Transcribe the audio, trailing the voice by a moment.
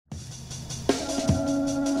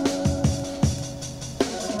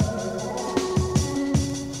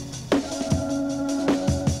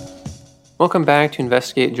Welcome back to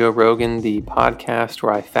Investigate Joe Rogan, the podcast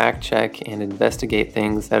where I fact check and investigate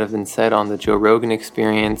things that have been said on the Joe Rogan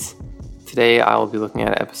Experience. Today I will be looking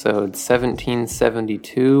at episode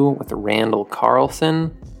 1772 with Randall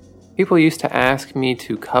Carlson. People used to ask me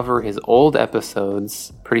to cover his old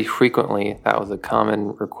episodes pretty frequently. That was a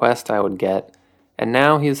common request I would get. And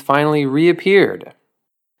now he has finally reappeared.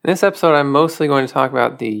 In this episode, I'm mostly going to talk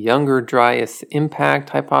about the Younger Dryas impact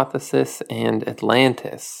hypothesis and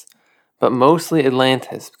Atlantis. But mostly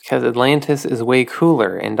Atlantis, because Atlantis is way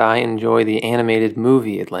cooler and I enjoy the animated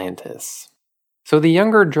movie Atlantis. So the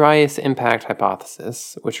Younger Dryas impact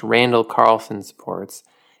hypothesis, which Randall Carlson supports,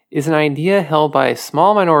 is an idea held by a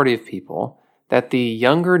small minority of people that the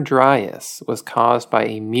Younger Dryas was caused by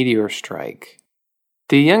a meteor strike.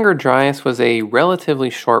 The Younger Dryas was a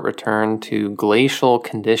relatively short return to glacial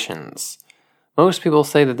conditions. Most people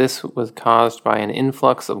say that this was caused by an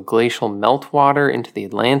influx of glacial meltwater into the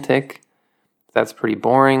Atlantic. That's pretty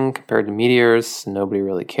boring compared to meteors. Nobody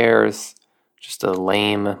really cares. Just a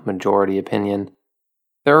lame majority opinion.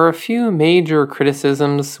 There are a few major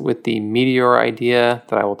criticisms with the meteor idea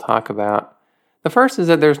that I will talk about. The first is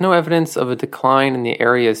that there's no evidence of a decline in the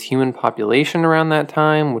area's human population around that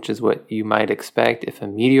time, which is what you might expect if a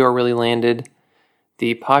meteor really landed.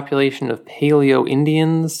 The population of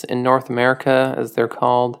Paleo-Indians in North America, as they're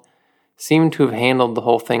called, seem to have handled the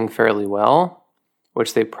whole thing fairly well,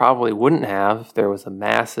 which they probably wouldn't have if there was a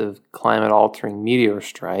massive climate-altering meteor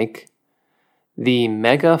strike. The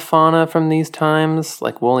megafauna from these times,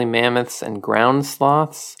 like woolly mammoths and ground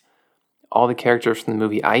sloths, all the characters from the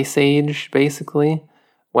movie Ice Age, basically,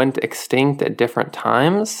 went extinct at different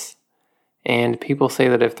times, and people say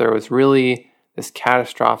that if there was really this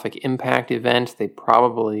catastrophic impact event, they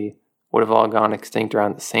probably would have all gone extinct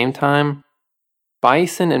around the same time.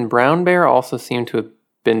 Bison and brown bear also seem to have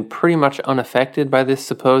been pretty much unaffected by this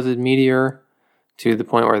supposed meteor, to the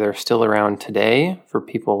point where they're still around today for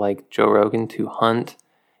people like Joe Rogan to hunt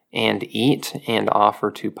and eat and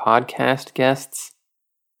offer to podcast guests.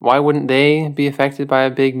 Why wouldn't they be affected by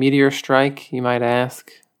a big meteor strike, you might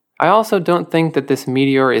ask? I also don't think that this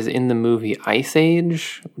meteor is in the movie Ice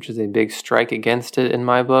Age, which is a big strike against it in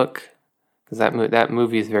my book, because that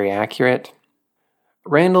movie is very accurate.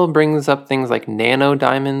 Randall brings up things like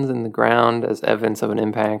nanodiamonds in the ground as evidence of an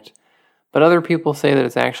impact, but other people say that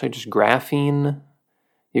it's actually just graphene.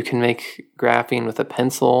 You can make graphene with a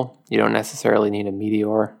pencil. You don't necessarily need a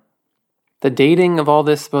meteor. The dating of all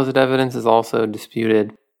this supposed evidence is also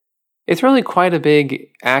disputed. It's really quite a big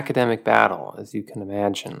academic battle, as you can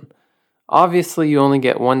imagine. Obviously, you only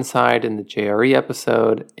get one side in the JRE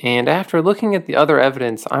episode, and after looking at the other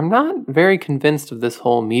evidence, I'm not very convinced of this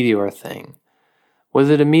whole meteor thing. Was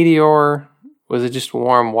it a meteor? Was it just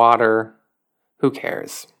warm water? Who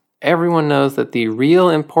cares? Everyone knows that the real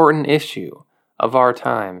important issue of our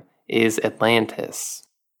time is Atlantis.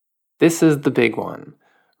 This is the big one.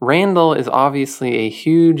 Randall is obviously a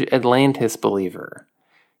huge Atlantis believer.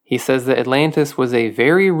 He says that Atlantis was a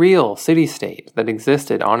very real city-state that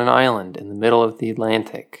existed on an island in the middle of the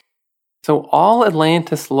Atlantic. So all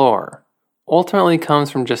Atlantis lore ultimately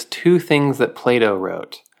comes from just two things that Plato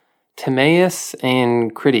wrote: Timaeus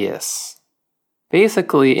and Critias.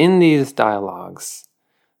 Basically, in these dialogues,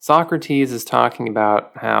 Socrates is talking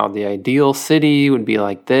about how the ideal city would be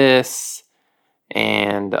like this,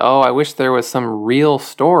 and I wish there was some real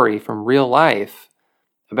story from real life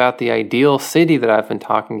about the ideal city that I've been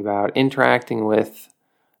talking about interacting with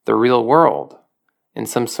the real world in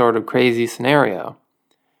some sort of crazy scenario.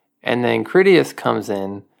 And then Critias comes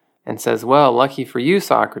in and says, well, lucky for you,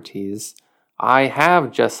 Socrates, I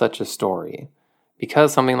have just such a story,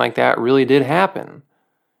 because something like that really did happen.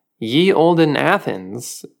 Ye olden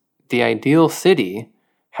Athens, the ideal city,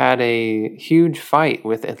 had a huge fight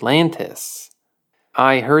with Atlantis.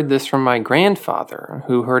 I heard this from my grandfather,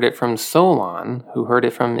 who heard it from Solon, who heard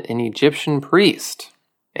it from an Egyptian priest.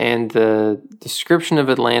 And the description of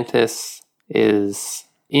Atlantis is,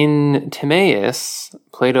 in Timaeus,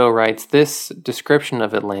 Plato writes this description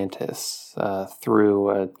of Atlantis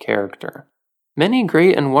through a character. Many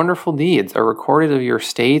great and wonderful deeds are recorded of your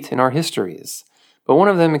state in our histories, but one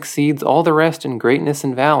of them exceeds all the rest in greatness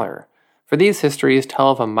and valor. For these histories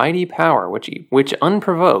tell of a mighty power which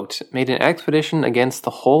unprovoked made an expedition against the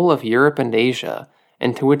whole of Europe and Asia,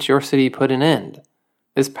 and to which your city put an end.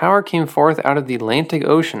 This power came forth out of the Atlantic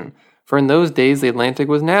Ocean, for in those days the Atlantic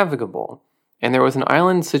was navigable, and there was an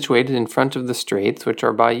island situated in front of the straits, which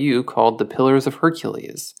are by you called the Pillars of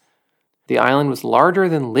Hercules. The island was larger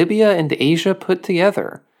than Libya and Asia put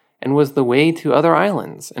together, and was the way to other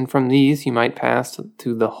islands, and from these you might pass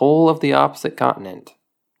to the whole of the opposite continent.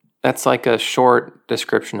 That's like a short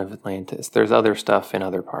description of Atlantis. There's other stuff in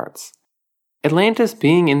other parts. Atlantis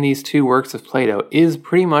being in these two works of Plato is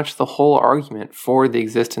pretty much the whole argument for the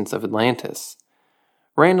existence of Atlantis.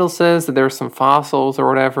 Randall says that there are some fossils or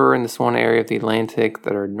whatever in this one area of the Atlantic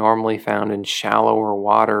that are normally found in shallower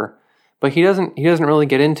water, but he doesn't really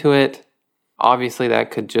get into it. Obviously,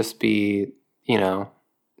 that could just be,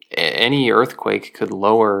 any earthquake could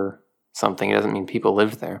lower something. It doesn't mean people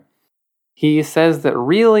lived there. He says that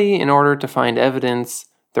really, in order to find evidence,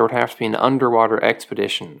 there would have to be an underwater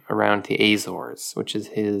expedition around the Azores, which is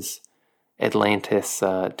his Atlantis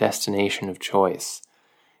destination of choice.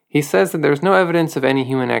 He says that there's no evidence of any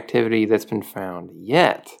human activity that's been found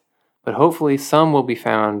yet, but hopefully some will be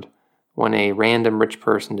found when a random rich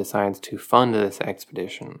person decides to fund this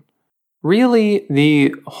expedition. Really,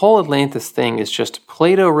 the whole Atlantis thing is just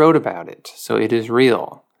Plato wrote about it, so it is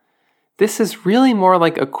real. This is really more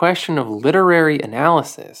like a question of literary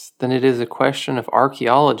analysis than it is a question of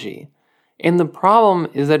archaeology. And the problem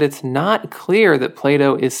is that it's not clear that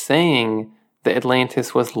Plato is saying that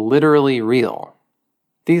Atlantis was literally real.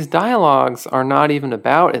 These dialogues are not even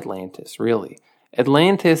about Atlantis, really.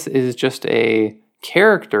 Atlantis is just a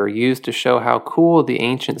character used to show how cool the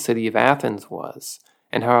ancient city of Athens was,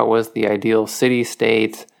 and how it was the ideal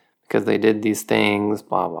city-state because they did these things,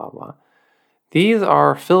 blah, blah, blah. These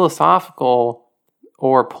are philosophical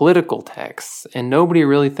or political texts, and nobody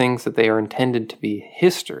really thinks that they are intended to be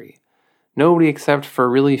history. Nobody except for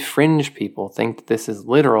really fringe people think that this is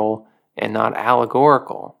literal and not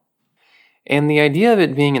allegorical. And the idea of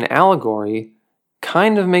it being an allegory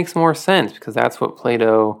kind of makes more sense because that's what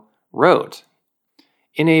Plato wrote.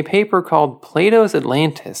 In a paper called Plato's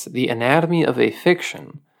Atlantis, The Anatomy of a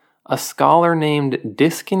Fiction, a scholar named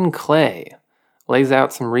Diskin Clay lays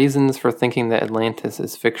out some reasons for thinking that Atlantis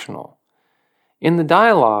is fictional. In the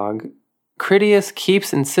dialogue, Critias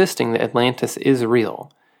keeps insisting that Atlantis is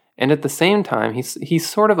real, and at the same time, he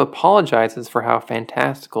sort of apologizes for how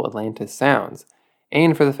fantastical Atlantis sounds,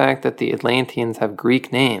 and for the fact that the Atlanteans have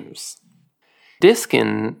Greek names.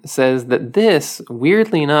 Diskin says that this,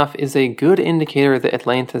 weirdly enough, is a good indicator that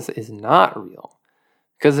Atlantis is not real,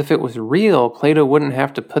 because if it was real, Plato wouldn't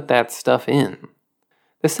have to put that stuff in.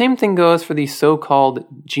 The same thing goes for the so-called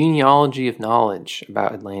genealogy of knowledge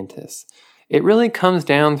about Atlantis. It really comes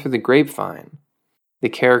down through the grapevine. The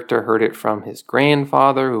character heard it from his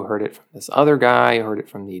grandfather, who heard it from this other guy, who heard it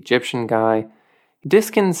from the Egyptian guy.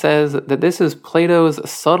 Diskin says that this is Plato's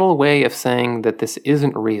subtle way of saying that this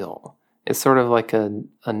isn't real. It's sort of like a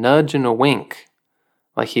nudge and a wink,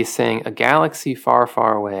 like he's saying a galaxy far,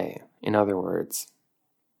 far away, in other words.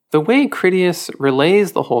 The way Critias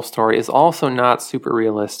relays the whole story is also not super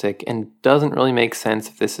realistic and doesn't really make sense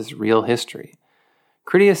if this is real history.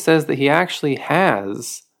 Critias says that he actually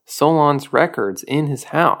has Solon's records in his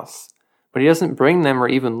house, but he doesn't bring them or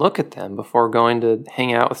even look at them before going to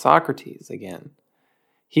hang out with Socrates again.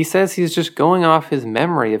 He says he's just going off his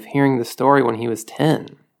memory of hearing the story when he was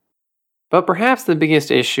 10. But perhaps the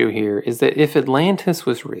biggest issue here is that if Atlantis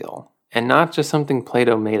was real, and not just something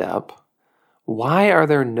Plato made up, why are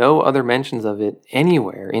there no other mentions of it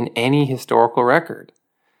anywhere in any historical record?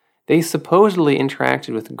 They supposedly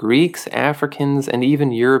interacted with Greeks, Africans, and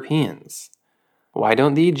even Europeans. Why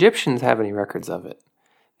don't the Egyptians have any records of it?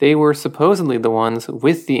 They were supposedly the ones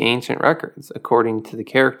with the ancient records, according to the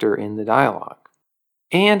character in the dialogue.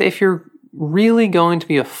 And if you're really going to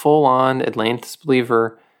be a full-on Atlantis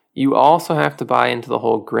believer, you also have to buy into the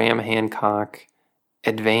whole Graham Hancock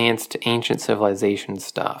advanced ancient civilization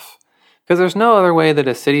stuff. Because there's no other way that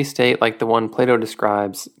a city-state like the one Plato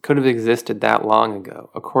describes could have existed that long ago,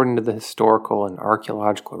 according to the historical and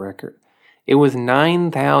archaeological record. It was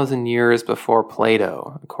 9,000 years before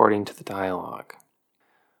Plato, according to the dialogue.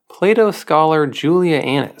 Plato scholar Julia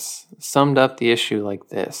Annis summed up the issue like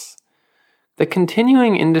this. The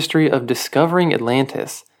continuing industry of discovering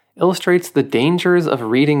Atlantis illustrates the dangers of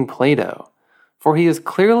reading Plato, for he is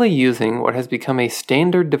clearly using what has become a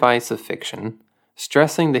standard device of fiction,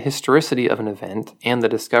 stressing the historicity of an event and the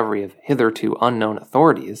discovery of hitherto unknown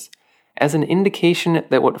authorities, as an indication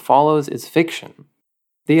that what follows is fiction.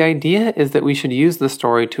 The idea is that we should use the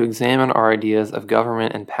story to examine our ideas of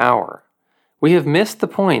government and power. We have missed the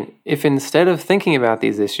point if instead of thinking about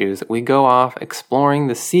these issues, we go off exploring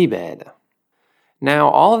the seabed. Now,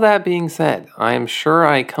 all of that being said, I am sure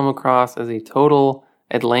I come across as a total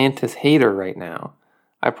Atlantis hater right now.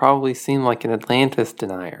 I probably seem like an Atlantis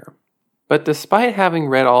denier. But despite having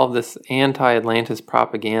read all of this anti-Atlantis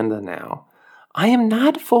propaganda now, I am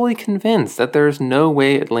not fully convinced that there is no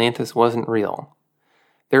way Atlantis wasn't real.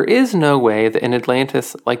 There is no way that an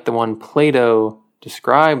Atlantis like the one Plato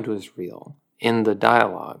described was real. in the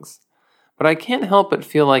dialogues. But I can't help but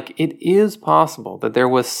feel like it is possible that there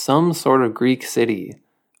was some sort of Greek city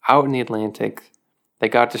out in the Atlantic that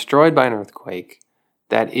got destroyed by an earthquake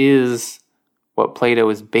that is what Plato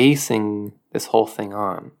is basing this whole thing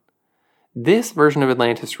on. This version of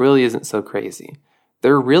Atlantis really isn't so crazy.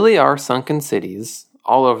 There really are sunken cities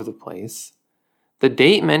all over the place. The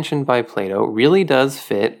date mentioned by Plato really does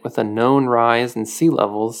fit with a known rise in sea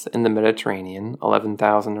levels in the Mediterranean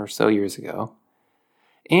 11,000 or so years ago.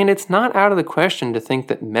 And it's not out of the question to think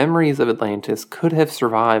that memories of Atlantis could have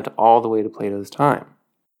survived all the way to Plato's time.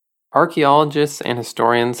 Archaeologists and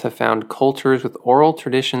historians have found cultures with oral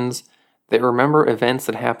traditions that remember events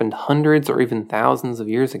that happened hundreds or even thousands of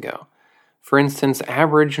years ago. For instance,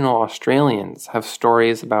 Aboriginal Australians have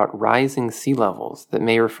stories about rising sea levels that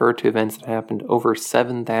may refer to events that happened over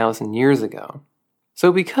 7,000 years ago.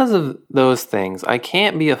 So because of those things, I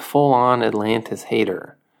can't be a full-on Atlantis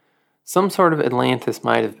hater. Some sort of Atlantis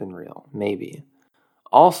might have been real, maybe.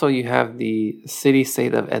 Also, you have the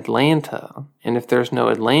city-state of Atlanta, and if there's no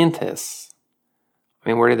Atlantis,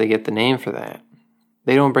 where did they get the name for that?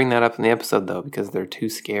 They don't bring that up in the episode, though, because they're too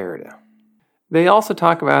scared. They also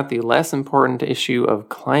talk about the less important issue of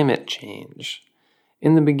climate change.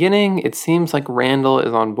 In the beginning, it seems like Randall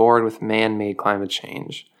is on board with man-made climate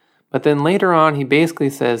change. But then later on, he basically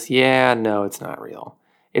says, yeah, no, it's not real.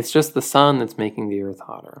 It's just the sun that's making the earth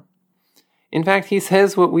hotter. In fact, he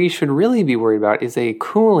says what we should really be worried about is a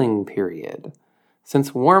cooling period,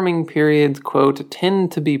 since warming periods, quote,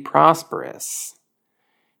 tend to be prosperous.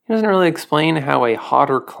 He doesn't really explain how a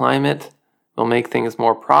hotter climate will make things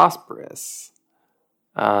more prosperous.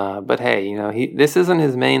 But hey, this isn't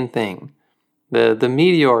his main thing. The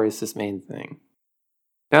meteor is his main thing.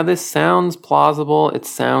 Now this sounds plausible, it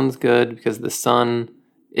sounds good because the sun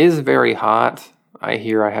is very hot. I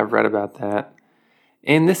have read about that.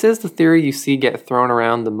 And this is the theory you see get thrown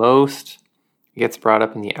around the most. It gets brought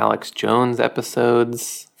up in the Alex Jones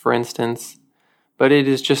episodes, for instance. But it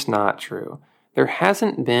is just not true. There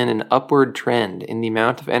hasn't been an upward trend in the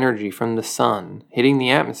amount of energy from the sun hitting the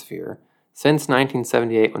atmosphere since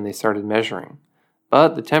 1978 when they started measuring.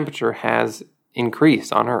 But the temperature has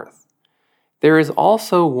increased on Earth. There is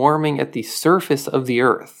also warming at the surface of the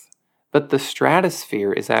Earth, but the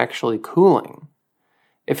stratosphere is actually cooling.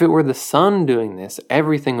 If it were the sun doing this,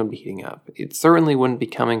 everything would be heating up. It certainly wouldn't be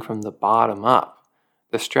coming from the bottom up.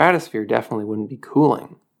 The stratosphere definitely wouldn't be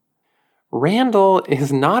cooling. Randall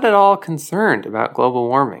is not at all concerned about global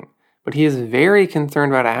warming, but he is very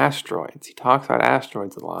concerned about asteroids. He talks about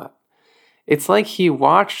asteroids a lot. It's like he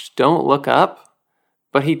watched Don't Look Up,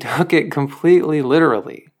 but he took it completely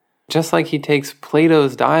literally, just like he takes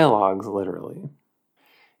Plato's dialogues literally.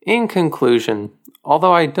 In conclusion,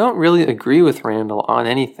 although I don't really agree with Randall on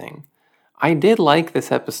anything, I did like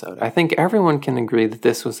this episode. I think everyone can agree that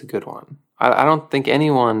this was a good one. I don't think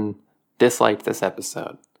anyone disliked this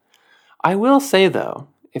episode. I will say, though,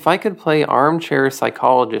 if I could play armchair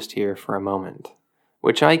psychologist here for a moment,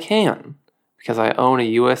 which I can, because I own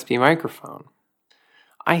a USB microphone,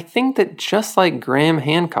 I think that just like Graham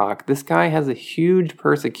Hancock, this guy has a huge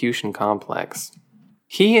persecution complex.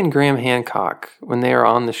 He and Graham Hancock, when they are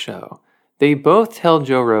on the show, they both tell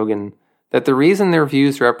Joe Rogan that the reason their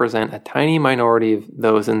views represent a tiny minority of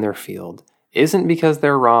those in their field isn't because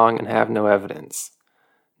they're wrong and have no evidence.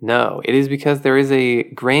 No, it is because there is a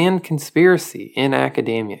grand conspiracy in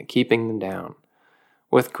academia keeping them down.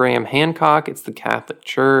 With Graham Hancock, it's the Catholic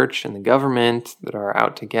Church and the government that are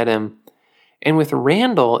out to get him. And with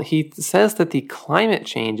Randall, he says that the climate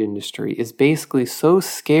change industry is basically so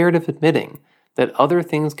scared of admitting that other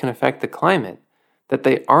things can affect the climate that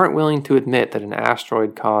they aren't willing to admit that an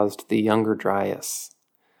asteroid caused the Younger Dryas.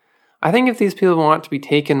 I think if these people want to be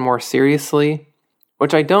taken more seriously,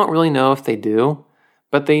 which I don't really know if they do,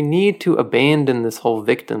 but they need to abandon this whole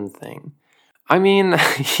victim thing.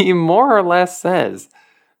 He more or less says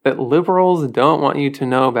that liberals don't want you to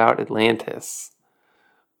know about Atlantis.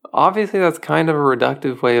 Obviously, that's kind of a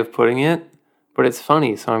reductive way of putting it, but it's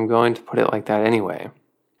funny, so I'm going to put it like that anyway.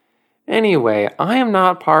 Anyway, I am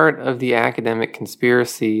not part of the academic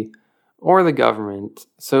conspiracy or the government,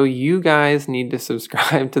 so you guys need to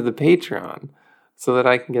subscribe to the Patreon so that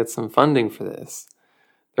I can get some funding for this.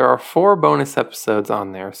 There are 4 bonus episodes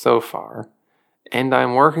on there so far, and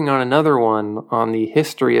I'm working on another one on the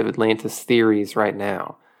history of Atlantis theories right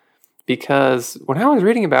now. Because when I was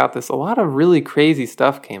reading about this, a lot of really crazy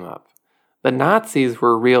stuff came up. The Nazis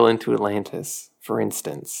were real into Atlantis, for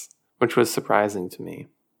instance, which was surprising to me.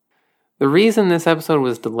 The reason this episode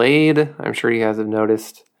was delayed, I'm sure you guys have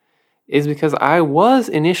noticed, is because I was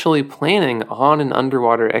initially planning on an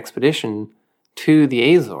underwater expedition to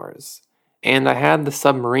the Azores. and I had the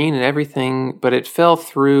submarine and everything, but it fell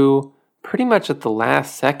through pretty much at the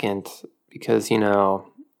last second because,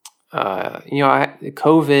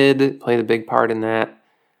 COVID played a big part in that,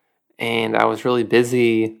 and I was really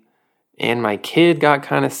busy, and my kid got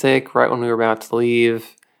kind of sick right when we were about to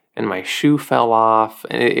leave, and my shoe fell off,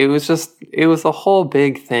 and it was a whole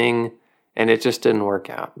big thing, and it just didn't work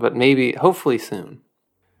out, but hopefully soon.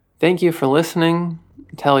 Thank you for listening.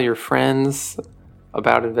 Tell your friends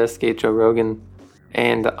about Investigate Joe Rogan,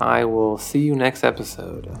 and I will see you next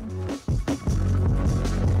episode.